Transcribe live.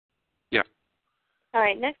All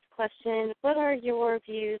right, next question. What are your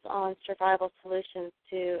views on survival solutions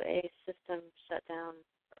to a system shutdown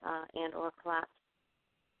and or collapse?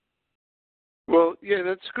 Well, yeah,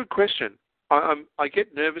 that's a good question. I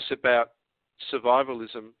get nervous about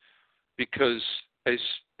survivalism because, as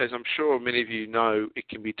I'm sure many of you know, it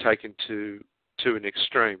can be taken to an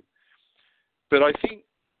extreme. But I think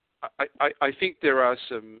there are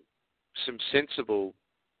some sensible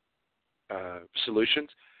solutions.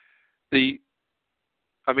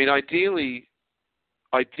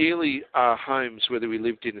 Ideally, our homes, whether we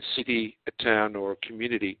lived in a city, a town, or a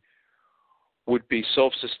community, would be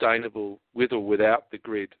self-sustainable with or without the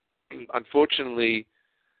grid. Unfortunately,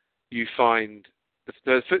 you find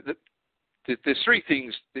there's three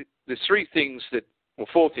things.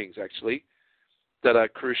 Four things actually, that are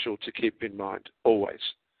crucial to keep in mind always.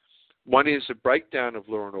 One is a breakdown of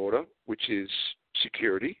law and order, which is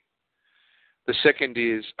security. The second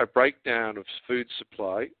is a breakdown of food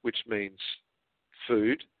supply, which means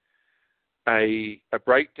food. A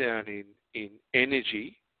breakdown in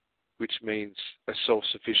energy, which means a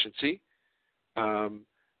self-sufficiency,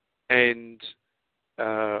 and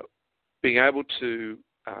being able to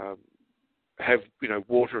have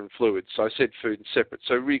water and fluids. So I said food and separate.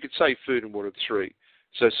 So we could say food and water three.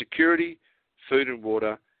 So security, food and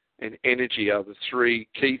water, and energy are the three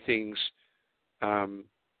key things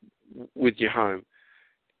with your home.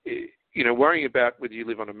 Worrying about whether you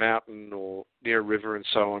live on a mountain or near a river and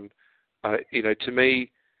so on, to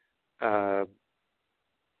me, trying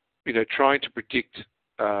to predict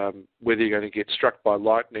whether you're going to get struck by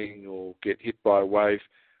lightning or get hit by a wave,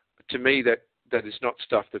 to me that is not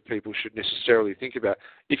stuff that people should necessarily think about.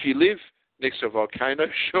 If you live next to a volcano,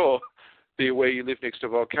 sure, be aware you live next to a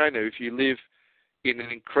volcano. If you live in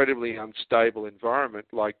an incredibly unstable environment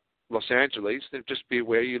like Los Angeles, then just be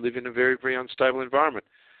aware you live in a very, very unstable environment.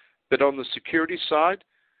 But on the security side,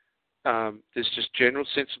 there's just general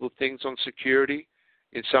sensible things on security.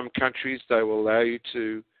 In some countries, they will allow you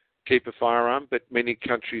to keep a firearm, but many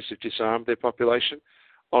countries have disarmed their population.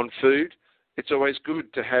 On food, it's always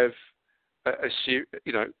good to have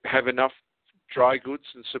have enough dry goods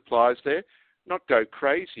and supplies there. Not go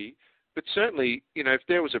crazy, but certainly, if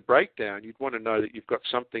there was a breakdown, you'd want to know that you've got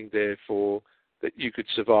something there that you could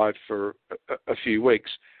survive for a few weeks.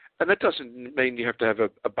 And that doesn't mean you have to have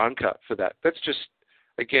a bunker for that. That's just,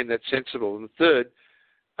 again, that's sensible. And the third,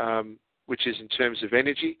 which is in terms of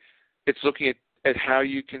energy, it's looking at how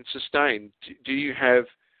you can sustain. Do you have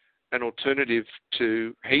an alternative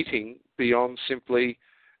to heating beyond simply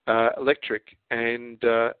electric and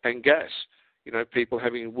gas? People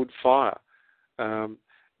having a wood fire.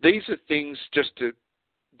 These are things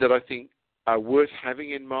that I think are worth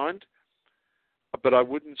having in mind, but I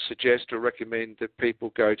wouldn't suggest or recommend that people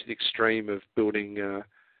go to the extreme of building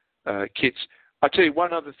kits. I'll tell you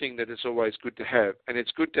one other thing that is always good to have, and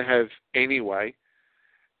it's good to have anyway,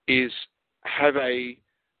 is have a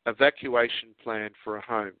evacuation plan for a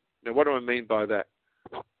home. Now, what do I mean by that?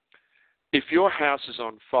 If your house is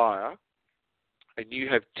on fire and you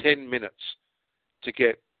have 10 minutes to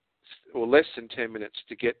get, or less than 10 minutes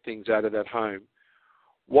to get things out of that home,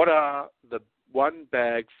 what are the one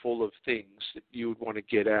bag full of things that you would want to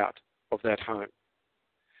get out of that home?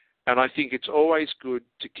 And I think it's always good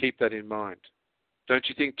to keep that in mind. Don't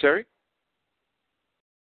you think, Terry?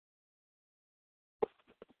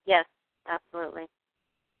 Yes, absolutely.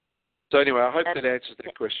 So anyway, I hope that answers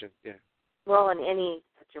that question. Yeah. Well, in any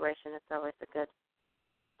situation, it's always a good,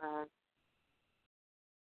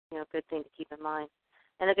 good thing to keep in mind,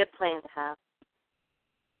 and a good plan to have.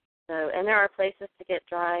 So, and there are places to get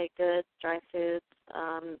dry goods, dry foods,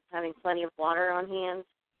 having plenty of water on hand,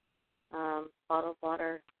 bottled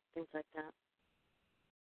water, things like that.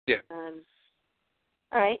 Yeah.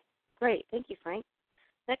 All right, great. Thank you, Frank.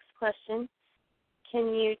 Next question.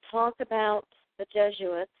 Can you talk about the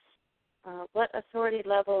Jesuits? What authority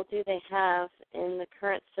level do they have in the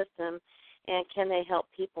current system, and can they help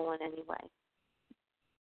people in any way?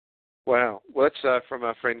 Wow. Well, that's from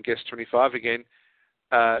our friend Guest 25 again.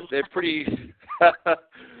 They're pretty.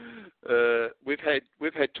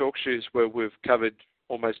 We've had talk shows where we've covered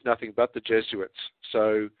almost nothing but the Jesuits.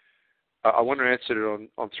 So I want to answer it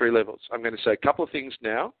on three levels. I'm going to say a couple of things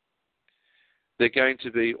now. They're going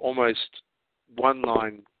to be almost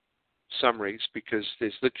one-line summaries because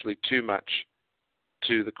there's literally too much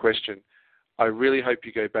to the question. I really hope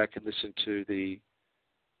you go back and listen to the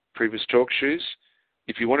previous talk shows.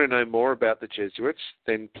 If you want to know more about the Jesuits,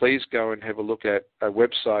 then please go and have a look at a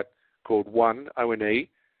website called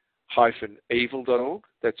one-evil.org.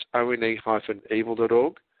 That's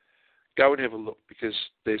one-evil.org. Go and have a look because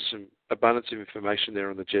there's some abundance of information there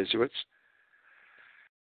on the Jesuits.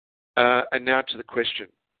 And now to the question.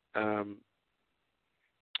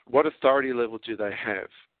 What authority level do they have?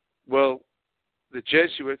 Well, the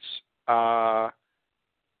Jesuits are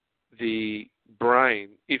the brain.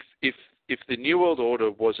 If the New World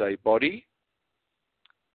Order was a body,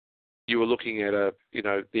 you were looking at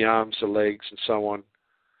the arms, the legs, and so on,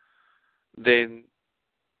 then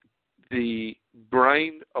the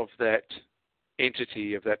brain of that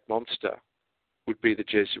entity, of that monster, would be the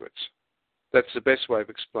Jesuits. That's the best way of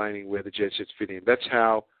explaining where the Jesuits fit in. That's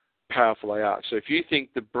how powerful they are. So if you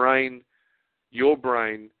think the brain, your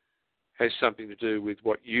brain, has something to do with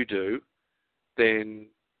what you do, then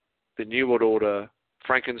the New World Order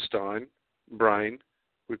Frankenstein brain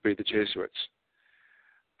would be the Jesuits.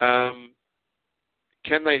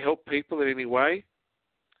 Can they help people in any way?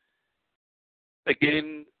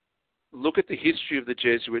 Again, look at the history of the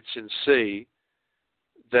Jesuits and see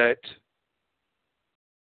that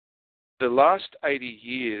the last 80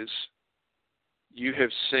 years, you have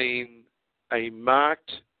seen a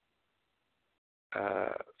marked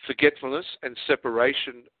forgetfulness and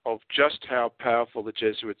separation of just how powerful the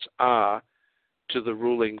Jesuits are to the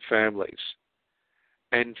ruling families.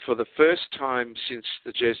 And for the first time since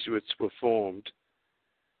the Jesuits were formed,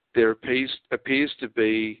 there appears to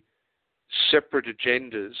be separate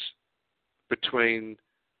agendas between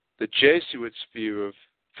the Jesuits' view of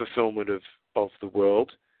fulfillment of the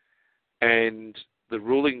world and the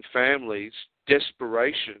ruling family's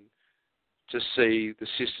desperation to see the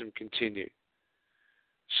system continue.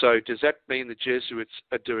 So does that mean the Jesuits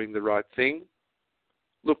are doing the right thing?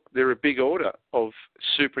 Look, they're a big order of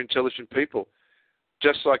super intelligent people.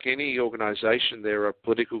 Just like any organization, there are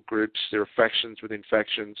political groups, there are factions within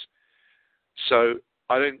factions. So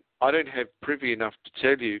I don't have privy enough to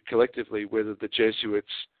tell you collectively whether the Jesuits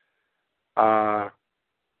are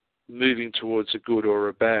moving towards a good or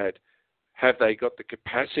a bad. Have they got the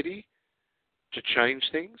capacity to change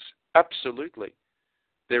things? Absolutely.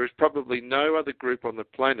 There is probably no other group on the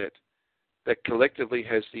planet that collectively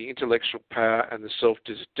has the intellectual power and the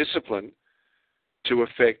self-discipline to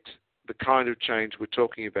affect the kind of change we're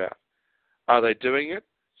talking about. Are they doing it?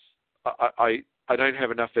 I don't have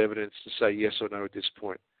enough evidence to say yes or no at this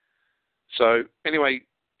point. So anyway,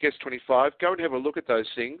 guess 25, go and have a look at those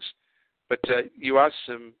things. But you asked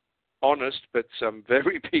some honest but some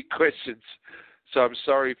very big questions. So I'm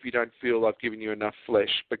sorry if you don't feel I've given you enough flesh.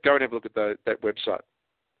 But go and have a look at that website.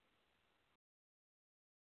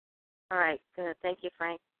 All right, good. Thank you,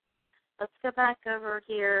 Frank. Let's go back over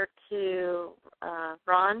here to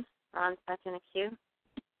Ron. Ron's back in the queue.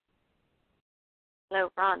 Hello,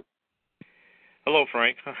 Ron. Hello,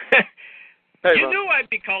 Frank. Hey, you Ron. knew I'd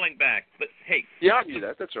be calling back, but hey. Yeah, I knew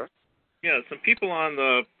that. That's right. Yeah, some people on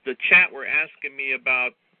the chat were asking me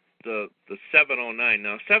about the 709.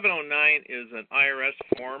 Now, 709 is an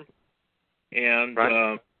IRS form, and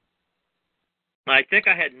right. I think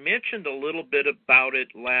I had mentioned a little bit about it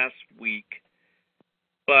last week,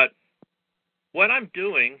 but what I'm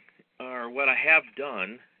doing, or what I have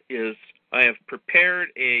done, is I have prepared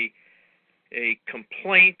a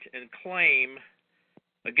complaint and claim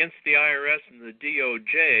against the IRS and the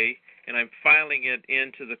DOJ, and I'm filing it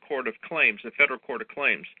into the Court of Claims, the Federal Court of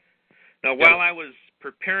Claims. Now, while I was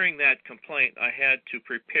preparing that complaint, I had to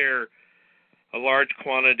prepare a large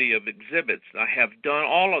quantity of exhibits. I have done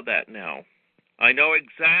all of that now. I know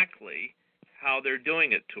exactly how they're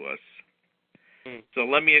doing it to us. So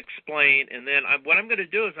let me explain, and then what I'm going to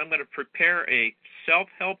do is I'm going to prepare a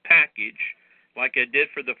self-help package like I did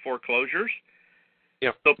for the foreclosures,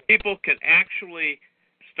 so people can actually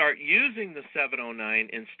start using the 709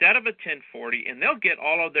 instead of a 1040, and they'll get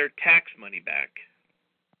all of their tax money back.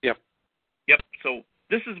 Yep. So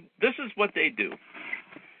this is what they do.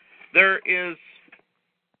 There is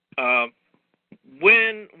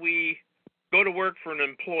when we go to work for an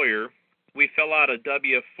employer, we fill out a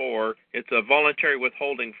W-4. It's a voluntary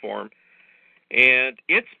withholding form, and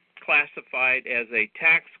it's classified as a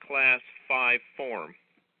tax class 5 form.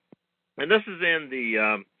 And this is in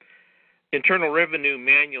the Internal Revenue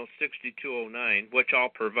Manual 6209, which I'll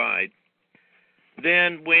provide.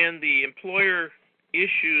 Then when the employer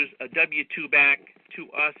issues a W-2 back to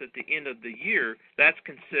us at the end of the year, that's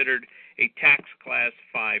considered a tax class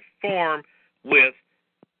 5 form with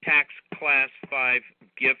tax class 5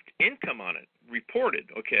 gift income on it, reported,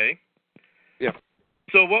 okay? Yeah.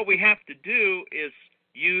 So what we have to do is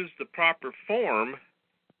use the proper form,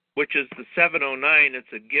 which is the 709. It's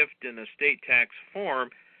a gift and estate tax form.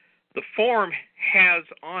 The form has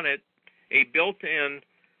on it a built-in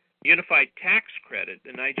unified tax credit,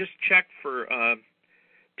 and I just checked for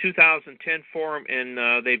 2010 form,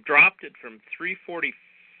 and they've dropped it from $345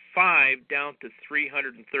 5 down to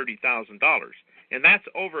 $330,000, and that's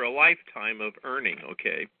over a lifetime of earning.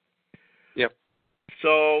 Okay. Yep.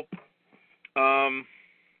 So,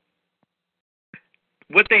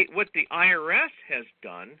 what the IRS has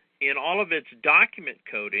done in all of its document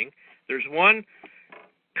coding, there's one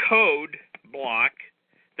code block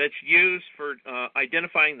that's used for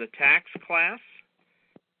identifying the tax class.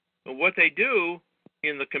 And what they do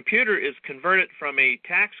in the computer is convert it from a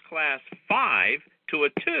tax class 5 to a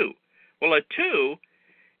 2. Well, a 2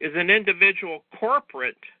 is an individual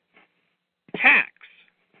corporate tax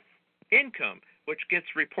income, which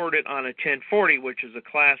gets reported on a 1040, which is a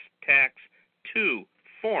class tax 2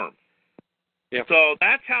 form. Yep. So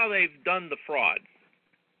that's how they've done the fraud.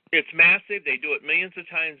 It's massive. They do it millions of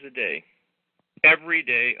times a day, every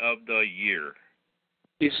day of the year.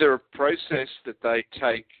 Is there a process that they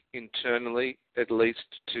take internally, at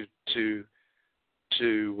least, to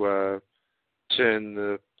turn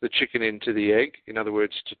the chicken into the egg? In other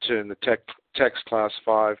words, to turn the tax class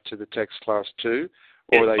 5 to the tax class 2,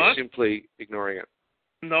 or are they simply ignoring it?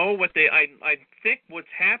 No, I think what's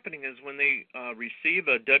happening is when they receive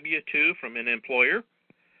a W-2 from an employer,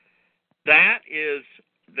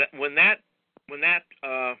 when that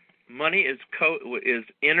money is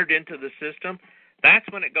entered into the system, that's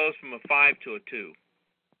when it goes from a 5 to a 2.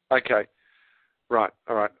 Okay. Right.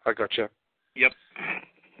 All right. I gotcha. Yep.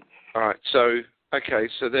 All right. So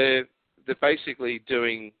they're basically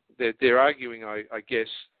they're arguing, I guess,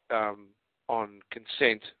 on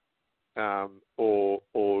consent or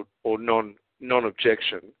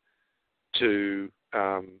non-objection to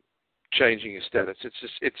changing your status.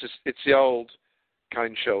 It's the old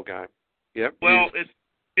cane shell game. Yep. Well,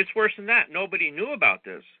 it's worse than that. Nobody knew about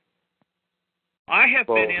this. I have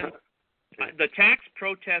been in the tax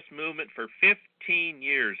protest movement for 15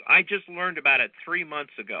 years. I just learned about it 3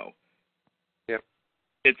 months ago. Yep.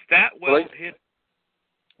 It's that hit.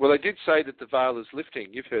 Well, they did say that the veil is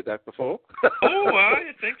lifting. You've heard that before. Oh,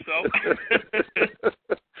 I think so.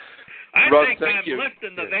 Ron, think I'm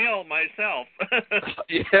lifting the veil myself.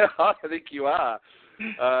 Yeah, I think you are.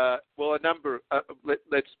 Well, a number.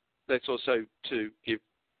 Let's also to give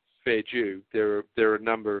fair due. There are a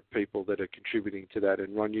number of people that are contributing to that,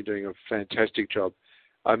 and Ron, you're doing a fantastic job.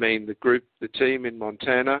 I mean, the team in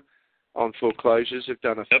Montana on foreclosures have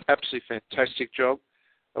done an absolutely fantastic job,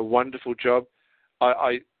 a wonderful job.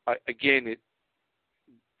 Again, a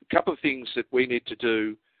couple of things that we need to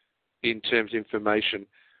do in terms of information.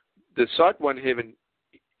 The Site 1 Heaven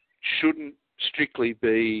shouldn't strictly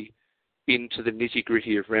be into the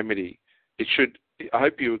nitty-gritty of remedy. It should. I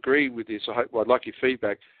hope you agree with this. I'd like your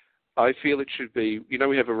feedback. I feel it should be,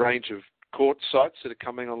 we have a range of court sites that are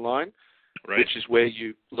coming online, right, which is where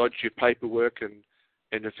you lodge your paperwork and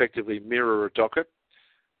effectively mirror a docket.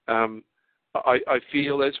 I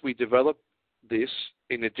feel as we develop this,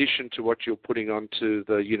 in addition to what you're putting onto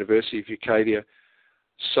the University of UCADIA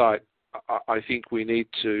site, I think we need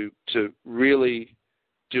to really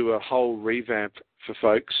do a whole revamp for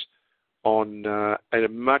folks on and a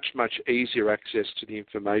much easier access to the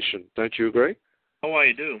information. Don't you agree? Oh,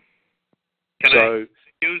 I do. Can I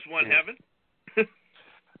use One Heaven?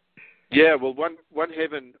 Yeah, well, One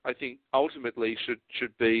Heaven, I think ultimately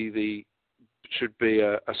should be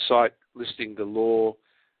a site listing the law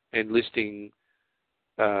and listing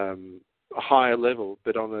a higher level,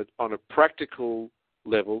 but on a practical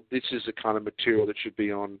level, this is the kind of material that should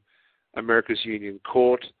be on America's Union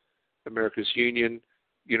Court, America's Union.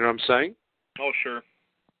 You know what I'm saying? Oh, sure.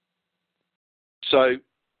 So,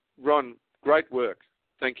 Ron, great work.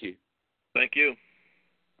 Thank you. Thank you.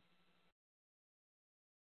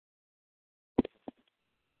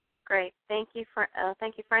 Great. Thank you, Frank,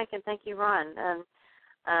 and thank you, Ron.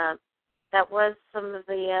 That was some of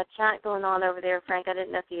the chat going on over there, Frank. I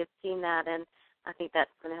didn't know if you had seen that, and I think that's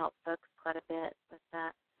going to help folks quite a bit with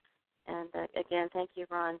that. And again, thank you,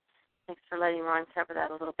 Ron. Thanks for letting Ron cover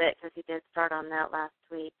that a little bit, because he did start on that last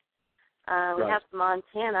week. We have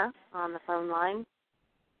Montana on the phone line.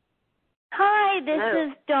 Hi, this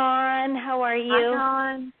is Dawn. How are you? Hi,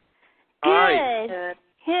 Dawn. Good.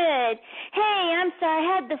 Good. Hey, I'm sorry.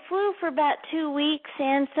 I had the flu for about 2 weeks,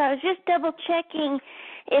 and so I was just double-checking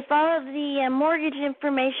if all of the mortgage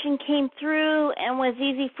information came through and was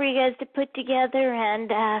easy for you guys to put together. And,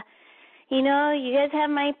 you guys have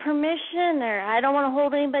my permission, or I don't want to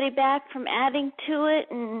hold anybody back from adding to it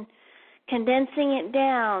and condensing it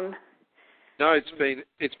down. No,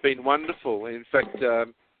 it's been wonderful. In fact,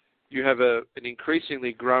 you have an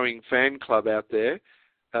increasingly growing fan club out there.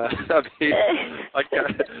 I mean,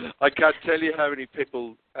 I can't tell you how many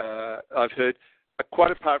people I've heard,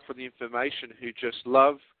 quite apart from the information, who just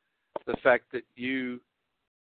love the fact that you